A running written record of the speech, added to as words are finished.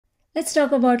Let's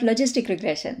talk about logistic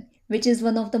regression, which is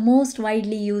one of the most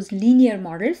widely used linear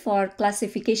model for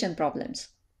classification problems.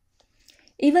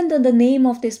 Even though the name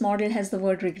of this model has the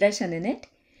word regression in it,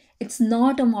 it's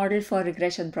not a model for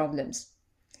regression problems.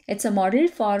 It's a model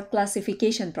for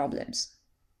classification problems.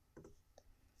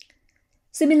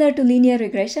 Similar to linear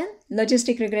regression,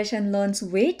 logistic regression learns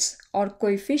weights or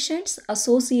coefficients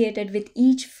associated with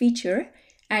each feature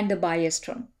and the bias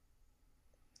term.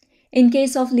 In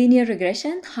case of linear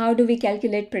regression, how do we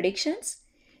calculate predictions?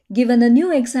 Given a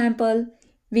new example,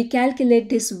 we calculate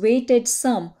this weighted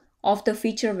sum of the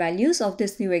feature values of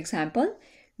this new example.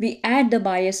 We add the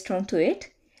bias term to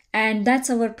it, and that's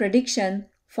our prediction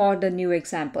for the new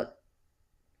example.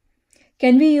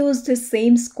 Can we use this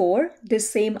same score, this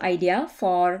same idea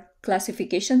for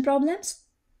classification problems?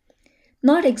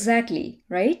 Not exactly,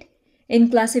 right? In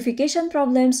classification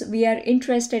problems, we are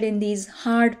interested in these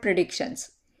hard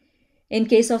predictions. In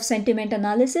case of sentiment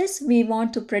analysis, we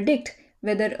want to predict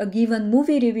whether a given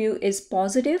movie review is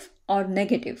positive or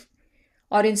negative.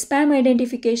 Or in spam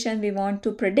identification, we want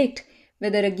to predict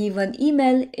whether a given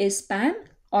email is spam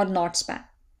or not spam.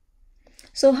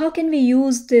 So how can we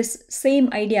use this same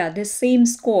idea, this same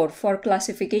score for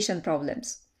classification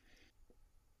problems?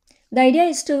 The idea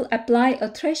is to apply a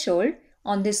threshold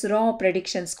on this raw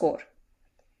prediction score.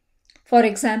 For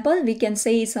example, we can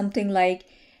say something like,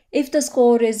 if the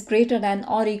score is greater than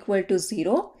or equal to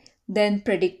 0, then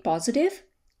predict positive.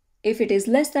 If it is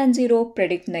less than 0,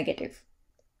 predict negative.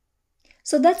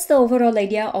 So that's the overall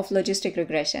idea of logistic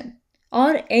regression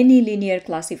or any linear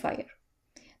classifier.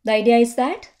 The idea is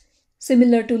that,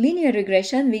 similar to linear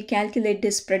regression, we calculate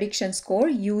this prediction score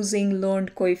using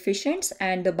learned coefficients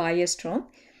and the bias term,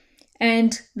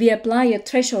 and we apply a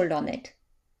threshold on it.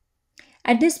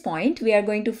 At this point, we are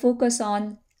going to focus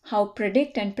on how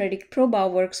predict and predict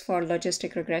proba works for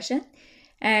logistic regression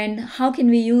and how can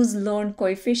we use learned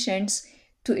coefficients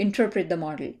to interpret the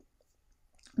model.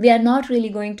 We are not really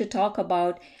going to talk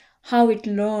about how it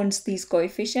learns these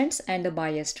coefficients and the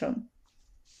bias term.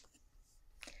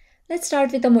 Let's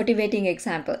start with a motivating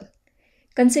example.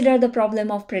 Consider the problem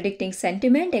of predicting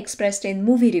sentiment expressed in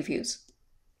movie reviews.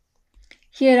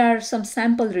 Here are some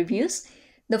sample reviews.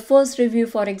 The first review,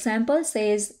 for example,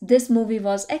 says, this movie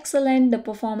was excellent, the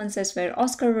performances were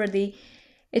Oscar-worthy.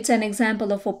 It's an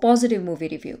example of a positive movie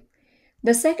review.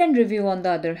 The second review, on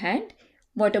the other hand,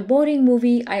 what a boring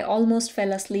movie, I almost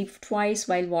fell asleep twice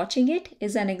while watching it,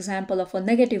 is an example of a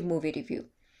negative movie review.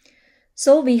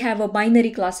 So we have a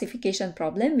binary classification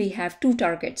problem. We have two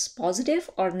targets, positive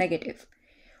or negative.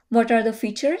 What are the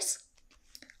features?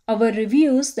 Our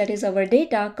reviews, that is our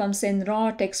data, comes in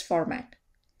raw text format.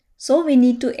 So we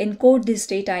need to encode this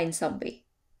data in some way.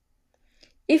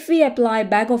 If we apply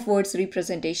bag of words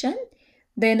representation,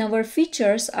 then our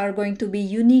features are going to be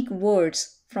unique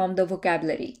words from the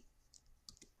vocabulary.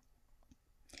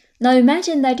 Now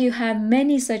imagine that you have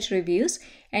many such reviews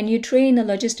and you train a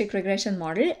logistic regression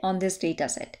model on this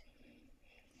dataset.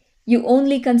 You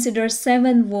only consider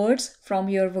 7 words from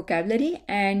your vocabulary,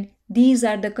 and these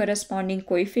are the corresponding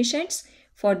coefficients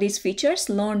for these features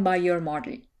learned by your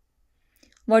model.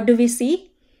 What do we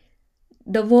see?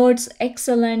 The words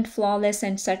excellent, flawless,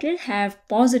 and subtle have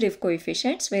positive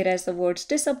coefficients, whereas the words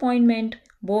disappointment,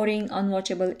 boring,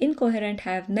 unwatchable, incoherent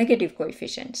have negative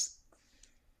coefficients.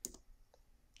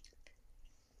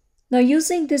 Now,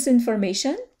 using this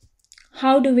information,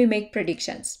 how do we make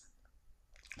predictions?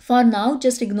 For now,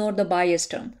 just ignore the bias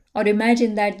term, or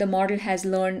imagine that the model has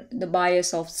learned the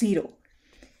bias of 0.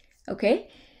 Okay,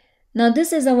 now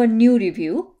this is our new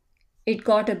review. It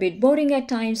got a bit boring at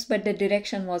times, but the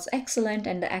direction was excellent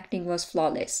and the acting was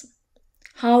flawless.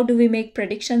 How do we make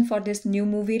prediction for this new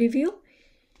movie review?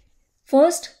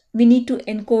 First, we need to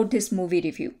encode this movie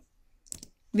review.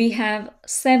 We have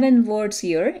 7 words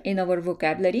here in our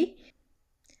vocabulary.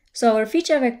 So our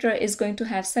feature vector is going to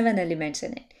have 7 elements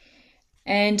in it.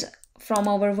 And from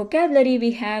our vocabulary,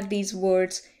 we have these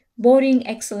words boring,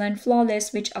 excellent,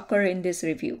 flawless, which occur in this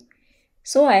review.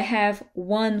 So I have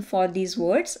 1 for these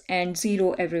words and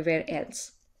 0 everywhere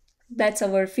else. That's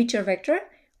our feature vector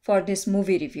for this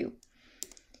movie review.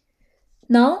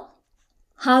 Now,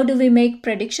 how do we make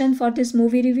prediction for this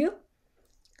movie review?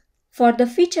 For the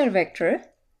feature vector,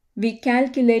 we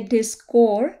calculate this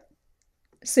score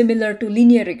similar to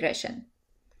linear regression.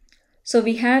 So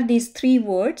we have these 3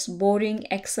 words, boring,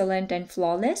 excellent, and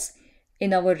flawless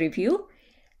in our review,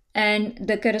 and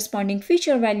the corresponding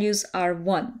feature values are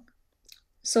 1.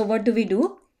 So what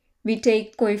do? We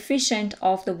take coefficient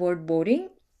of the word boring,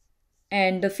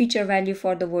 and the feature value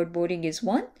for the word boring is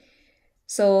 1.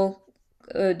 So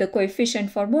the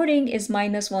coefficient for boring is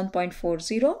minus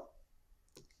 1.40.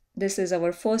 This is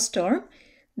our first term.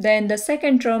 Then the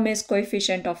second term is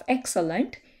coefficient of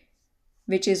excellent,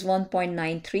 which is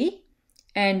 1.93.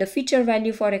 And the feature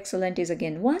value for excellent is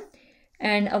again 1.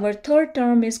 And our third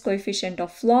term is coefficient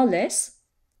of flawless,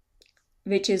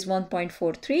 which is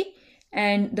 1.43.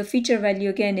 And the feature value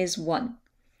again is 1.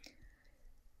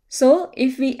 So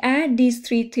if we add these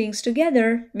three things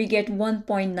together, we get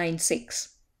 1.96.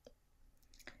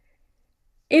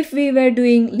 If we were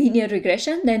doing linear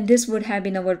regression, then this would have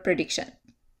been our prediction.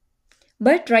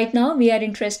 But right now we are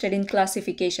interested in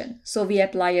classification. So we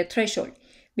apply a threshold.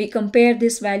 We compare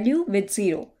this value with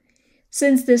 0.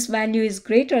 Since this value is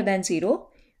greater than 0,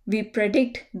 we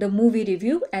predict the movie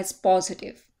review as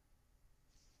positive.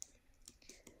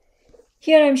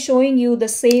 Here I'm showing you the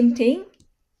same thing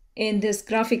in this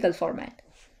graphical format.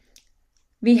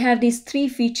 We have these three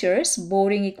features: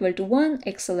 boring equal to 1,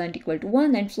 excellent equal to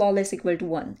 1, and flawless equal to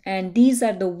 1. And these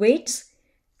are the weights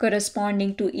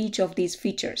corresponding to each of these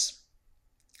features.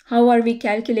 How are we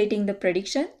calculating the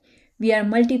prediction? We are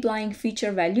multiplying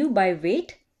feature value by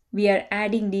weight. We are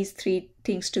adding these three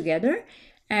things together,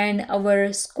 and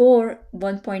our score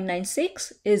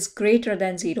 1.96 is greater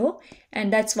than 0,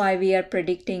 and that's why we are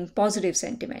predicting positive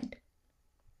sentiment.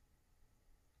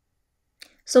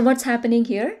 So what's happening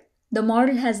here? The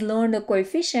model has learned a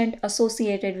coefficient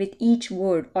associated with each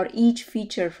word or each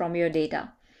feature from your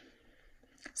data.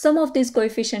 Some of these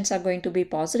coefficients are going to be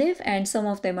positive and some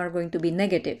of them are going to be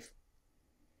negative.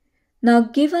 Now,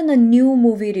 given a new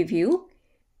movie review,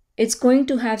 it's going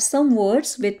to have some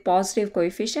words with positive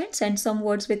coefficients and some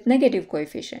words with negative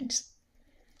coefficients.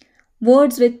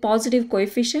 Words with positive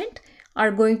coefficient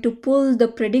are going to pull the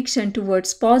prediction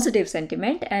towards positive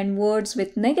sentiment, and words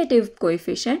with negative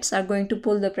coefficients are going to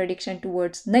pull the prediction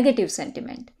towards negative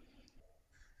sentiment.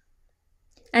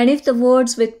 And if the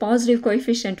words with positive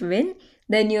coefficient win,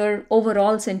 then your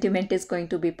overall sentiment is going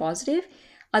to be positive.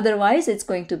 Otherwise, it's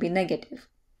going to be negative.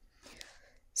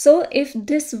 So if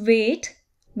this weight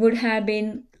would have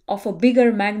been of a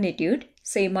bigger magnitude,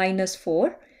 say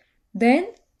 -4,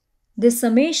 then the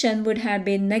summation would have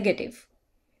been negative.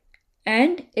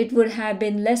 And it would have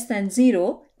been less than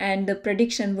 0, and the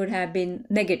prediction would have been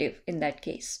negative in that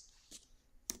case.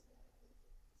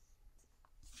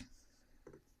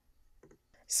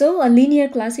 So a linear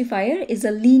classifier is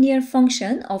a linear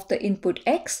function of the input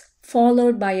x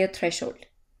followed by a threshold.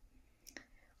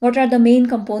 What are the main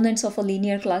components of a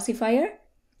linear classifier?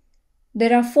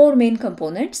 There are 4 main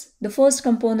components. The first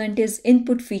component is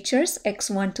input features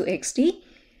x1 to xt.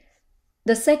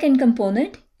 The second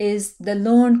component is the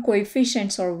learned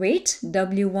coefficients or weights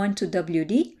w1 to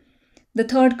wd. The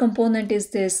third component is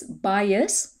this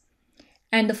bias.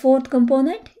 And the fourth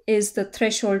component is the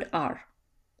threshold r.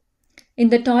 In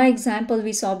the toy example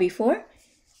we saw before,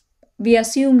 we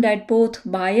assume that both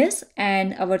bias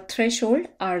and our threshold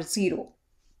are 0.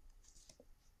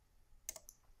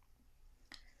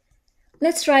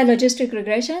 Let's try logistic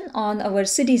regression on our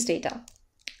cities data.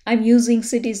 I'm using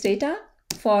cities data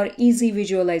for easy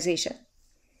visualization.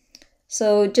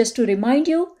 So just to remind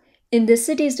you, in the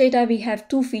cities data we have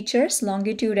 2 features,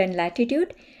 longitude and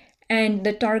latitude, and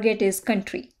the target is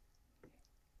country.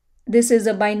 This is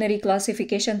a binary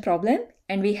classification problem,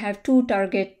 and we have 2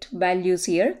 target values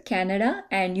here, Canada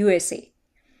and USA.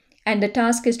 And the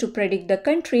task is to predict the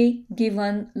country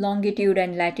given longitude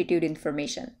and latitude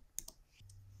information.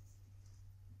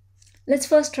 Let's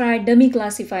first try dummy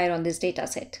classifier on this data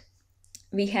set.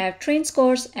 We have train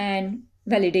scores and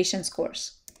validation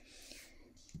scores.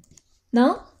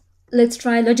 Now, let's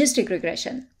try logistic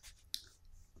regression.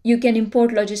 You can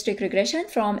import logistic regression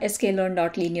from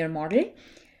sklearn.linear model.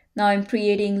 Now I'm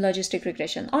creating logistic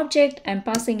regression object. I'm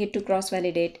passing it to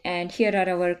cross-validate, and here are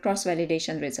our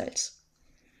cross-validation results.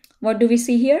 What do we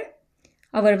see here?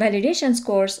 Our validation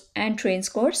scores and train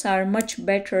scores are much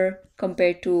better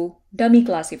compared to dummy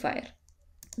classifier,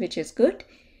 which is good.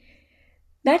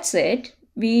 That said,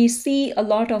 we see a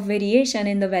lot of variation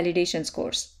in the validation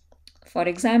scores. For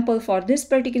example, for this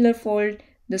particular fold,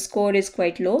 the score is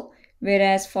quite low,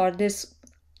 whereas for this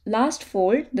last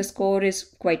fold, the score is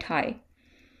quite high.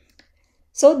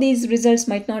 So these results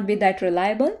might not be that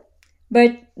reliable,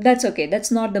 but that's okay.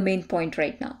 That's not the main point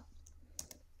right now.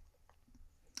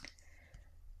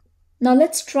 Now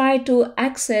let's try to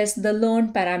access the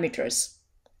learned parameters.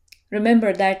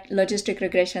 Remember that logistic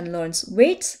regression learns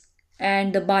weights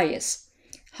and the bias.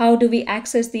 How do we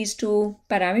access these 2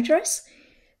 parameters?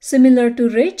 Similar to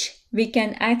Rich, we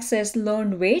can access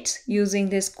learned weights using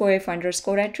this coef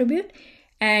underscore attribute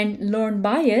and learned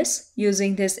bias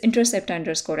using this intercept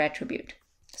underscore attribute.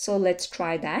 So let's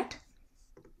try that.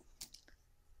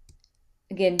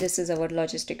 Again, this is our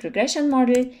logistic regression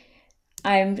model.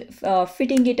 I'm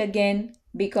fitting it again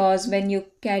because when you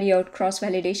carry out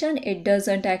cross-validation, it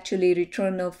doesn't actually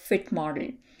return a fit model.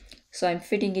 So I'm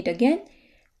fitting it again,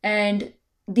 and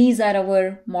these are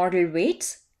our model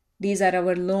weights. These are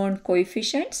our learned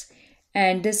coefficients,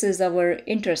 and this is our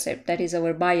intercept, that is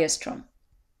our bias term.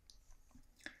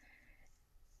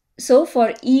 So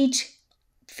for each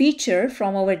feature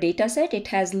from our data set, it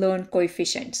has learned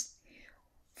coefficients.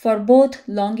 For both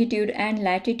longitude and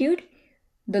latitude,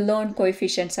 the learned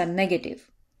coefficients are negative.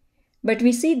 But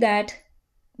we see that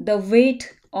the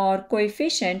weight or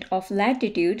coefficient of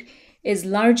latitude is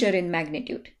larger in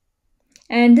magnitude.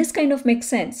 And this kind of makes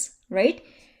sense, right?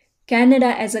 Canada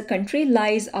as a country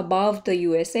lies above the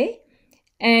USA,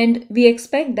 and we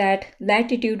expect that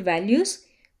latitude values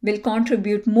will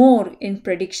contribute more in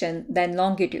prediction than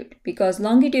longitude, because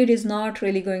longitude is not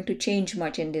really going to change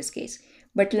much in this case,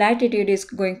 but latitude is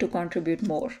going to contribute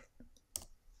more.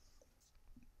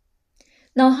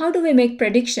 Now, how do we make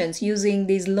predictions using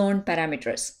these learned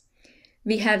parameters?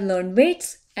 We have learned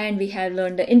weights and we have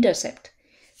learned the intercept.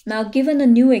 Now, given a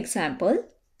new example,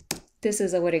 this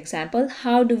is our example.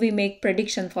 How do we make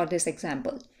prediction for this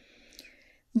example?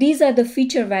 These are the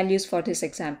feature values for this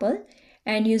example,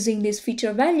 and using these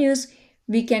feature values,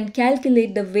 we can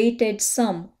calculate the weighted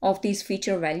sum of these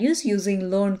feature values using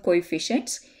learned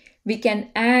coefficients. We can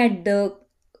add the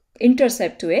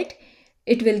intercept to it.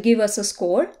 It will give us a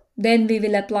score. Then we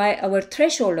will apply our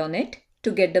threshold on it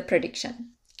to get the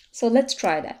prediction. So let's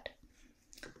try that.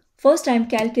 First, I'm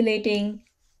calculating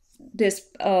this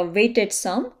weighted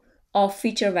sum of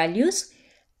feature values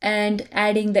and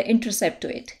adding the intercept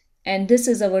to it. And this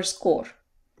is our score.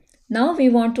 Now we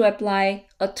want to apply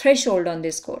a threshold on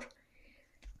this score.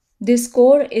 This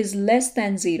score is less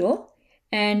than 0,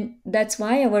 and that's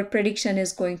why our prediction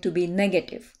is going to be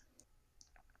negative.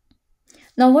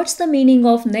 Now, what's the meaning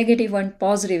of negative and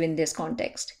positive in this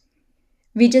context?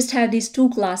 We just have these two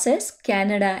classes,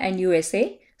 Canada and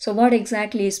USA. So what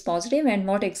exactly is positive and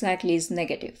what exactly is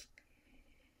negative?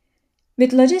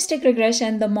 With logistic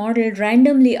regression, the model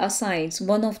randomly assigns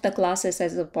one of the classes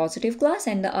as a positive class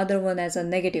and the other one as a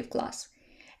negative class.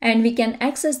 And we can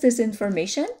access this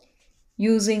information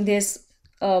using this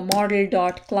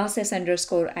model.classes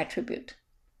underscore attribute.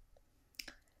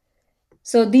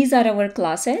 So these are our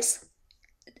classes,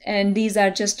 and these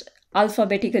are just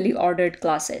alphabetically ordered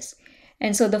classes.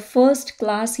 And so the first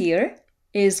class here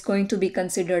is going to be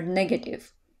considered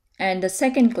negative, and the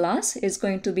second class is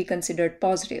going to be considered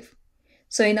positive.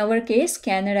 So in our case,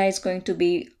 Canada is going to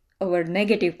be our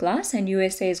negative class and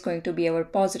USA is going to be our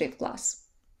positive class.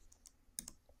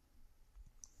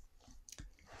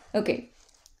 Okay,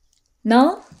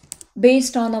 now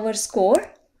based on our score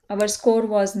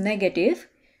was negative,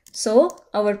 so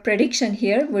our prediction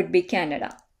here would be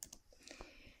Canada.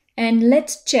 And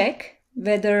let's check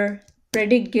whether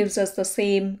predict gives us the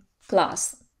same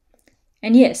class.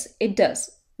 And yes, it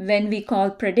does. When we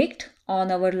call predict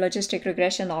on our logistic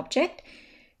regression object,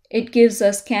 it gives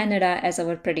us Canada as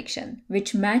our prediction,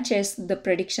 which matches the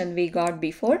prediction we got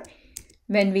before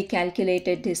when we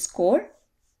calculated this score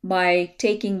by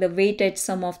taking the weighted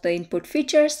sum of the input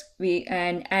features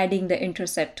and adding the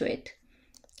intercept to it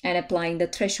and applying the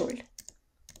threshold.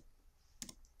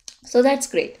 So that's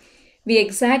great. We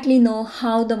exactly know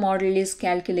how the model is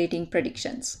calculating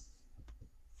predictions.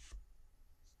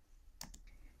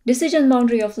 Decision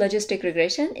boundary of logistic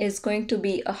regression is going to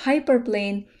be a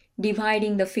hyperplane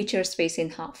dividing the feature space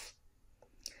in half.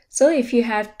 So if you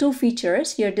have two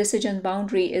features, your decision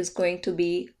boundary is going to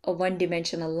be a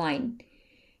one-dimensional line.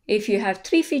 If you have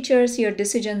three features, your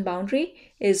decision boundary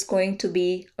is going to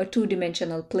be a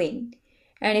two-dimensional plane.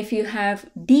 And if you have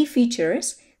d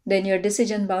features, then your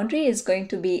decision boundary is going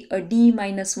to be a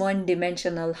d-1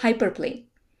 dimensional hyperplane.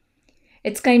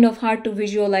 It's kind of hard to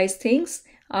visualize things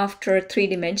after 3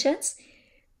 dimensions,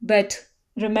 but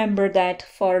remember that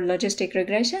for logistic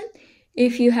regression,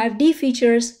 if you have d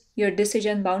features, your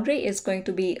decision boundary is going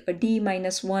to be a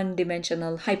d-1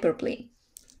 dimensional hyperplane.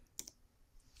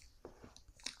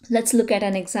 Let's look at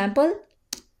an example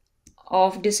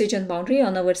of decision boundary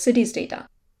on our cities data.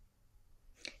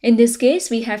 In this case,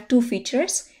 we have two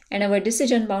features and our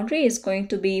decision boundary is going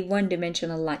to be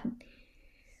one-dimensional line.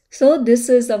 So this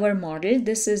is our model.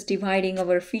 This is dividing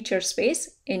our feature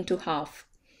space into half.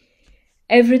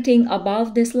 Everything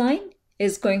above this line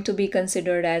is going to be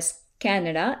considered as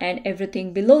Canada, and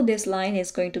everything below this line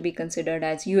is going to be considered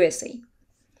as USA.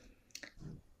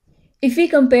 If we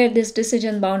compare this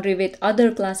decision boundary with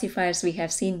other classifiers we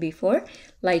have seen before,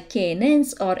 like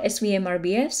KNNs or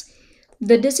SVM-RBFs,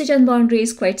 the decision boundary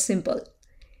is quite simple.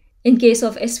 In case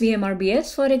of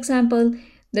SVM-RBFs, for example,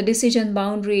 the decision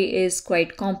boundary is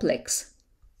quite complex.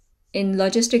 In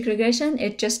logistic regression,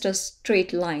 it's just a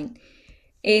straight line.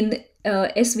 In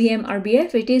SVM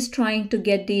RBF, it is trying to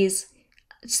get these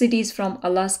cities from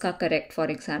Alaska correct, for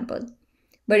example.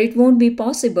 But it won't be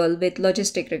possible with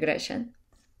logistic regression.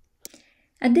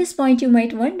 At this point, you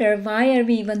might wonder, why are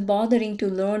we even bothering to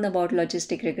learn about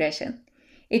logistic regression?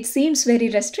 It seems very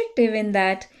restrictive in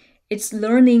that it's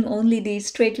learning only these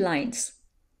straight lines.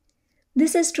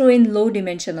 This is true in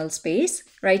low-dimensional space.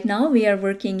 Right now, we are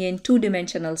working in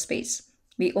two-dimensional space.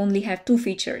 We only have two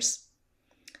features.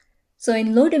 So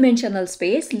in low-dimensional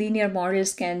space, linear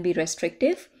models can be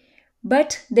restrictive,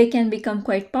 but they can become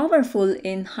quite powerful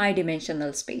in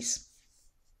high-dimensional space.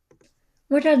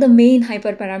 What are the main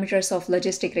hyperparameters of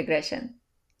logistic regression?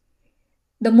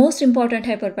 The most important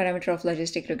hyperparameter of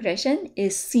logistic regression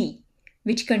is C,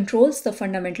 which controls the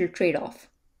fundamental trade-off.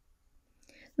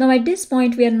 Now at this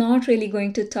point, we are not really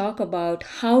going to talk about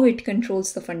how it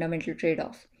controls the fundamental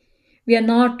trade-off. We are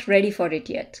not ready for it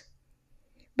yet.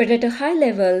 But at a high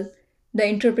level, the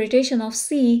interpretation of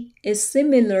C is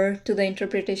similar to the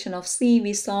interpretation of C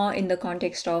we saw in the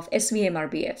context of SVM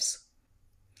RBFs.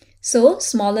 So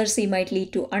smaller C might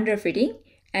lead to underfitting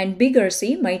and bigger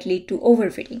C might lead to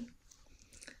overfitting.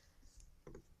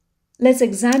 Let's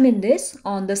examine this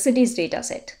on the cities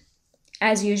dataset.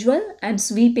 As usual, I'm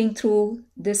sweeping through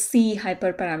the C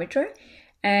hyperparameter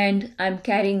and I'm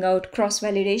carrying out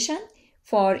cross-validation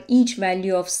for each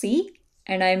value of C,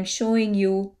 and I'm showing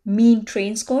you mean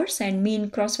train scores and mean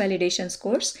cross-validation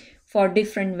scores for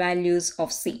different values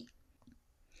of C.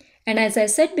 And as I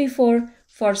said before,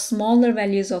 for smaller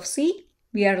values of C,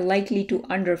 we are likely to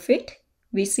underfit.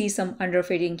 We see some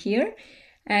underfitting here.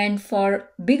 And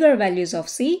for bigger values of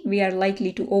C, we are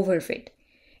likely to overfit.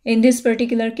 In this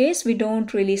particular case, we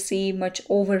don't really see much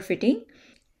overfitting,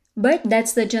 but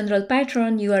that's the general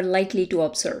pattern you are likely to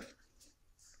observe.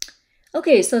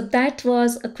 Okay, so that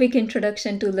was a quick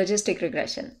introduction to logistic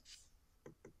regression.